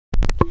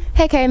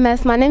Hey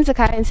KMS, my name's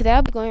Akaia, and today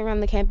I'll be going around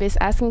the campus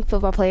asking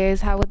football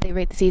players how would they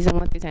rate the season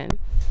 1 through 10. Would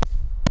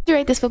you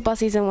rate this football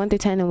season 1 through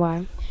 10 and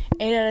why?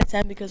 8 out of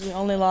 10 because we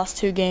only lost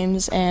 2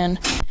 games and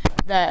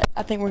that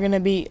I think we're going to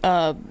beat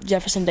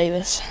Jefferson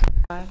Davis.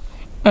 Why?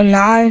 A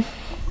 9.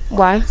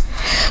 Why?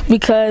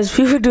 Because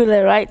people do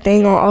the right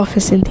thing on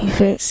offense and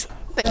defense.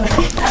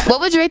 What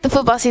would you rate the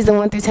football season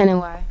 1 through 10 and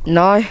why?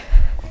 9.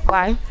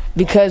 Why?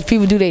 Because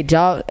people do their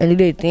job and do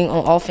their thing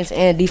on offense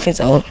and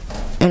defense, and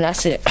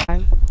that's it.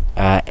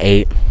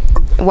 8.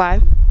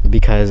 Why?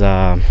 Because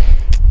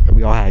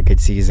we all had a good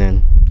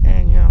season,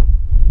 and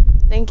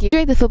Thank you. Would you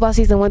rate the football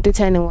season 1 through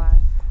 10 and why?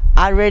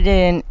 I rated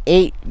it an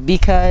 8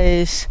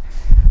 because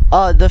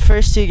the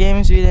first 2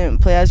 games we didn't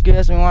play as good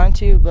as we wanted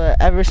to, but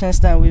ever since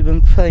then we've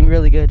been playing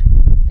really good.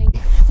 Thank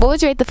you. What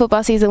would you rate the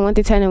football season 1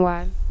 through 10 and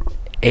why?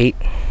 8.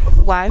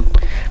 Why?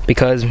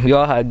 Because we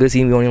all had a good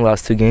season. We only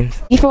lost 2 games.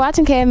 Thank you for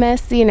watching KMS.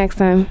 See you next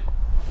time.